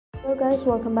Hello guys,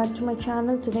 welcome back to my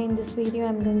channel. Today in this video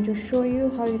I'm going to show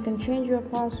you how you can change your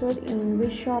password in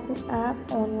Wish shopping app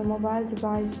on your mobile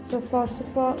device. So first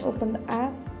of all, open the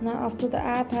app. Now after the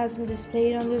app has been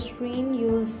displayed on the screen, you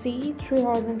will see three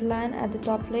horizontal line at the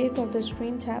top left of the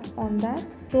screen. Tap on that.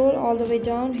 Scroll all the way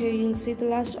down. Here you'll see the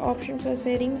last option for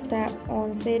settings. Tap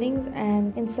on settings,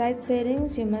 and inside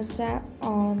settings you must tap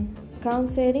on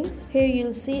account settings. Here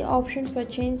you'll see option for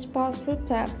change password.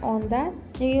 Tap on that.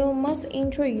 Now you must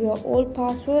enter your old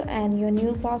password and your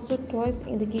new password twice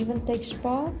in the given text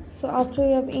bar. So after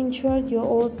you have entered your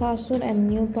old password and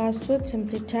new password,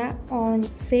 simply tap on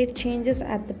save changes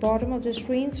at the bottom of the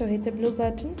screen. So hit the blue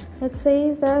button. It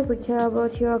says that we care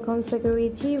about your account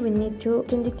security. We need to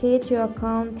authenticate your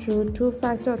account through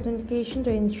two-factor authentication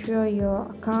to ensure your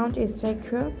account is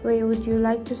secure. Where would you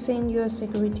like to send your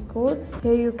security code?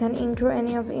 Here you can enter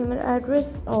any of the email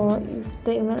address, or if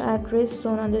the email address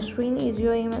shown on the screen is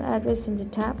your email address, simply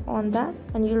tap on that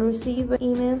and you'll receive an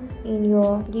email in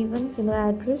your given email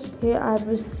address. Here I've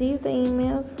received the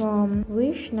email from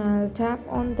Wish. Now I'll tap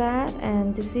on that,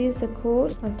 and this is the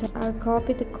code. I'll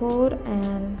copy the code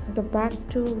and go back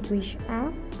to Wish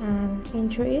app and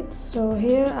enter it. So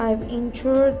here I've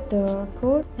entered the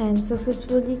code and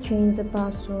successfully changed the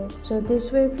password. So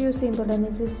this way, few simple and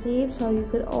easy steps how you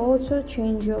could also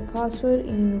change your password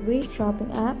in Wish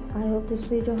shopping app. I hope this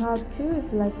video helped you.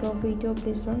 If you like our video,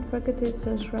 please don't forget to hit the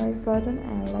subscribe button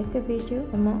and like the video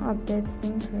for more updates.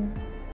 Thank you.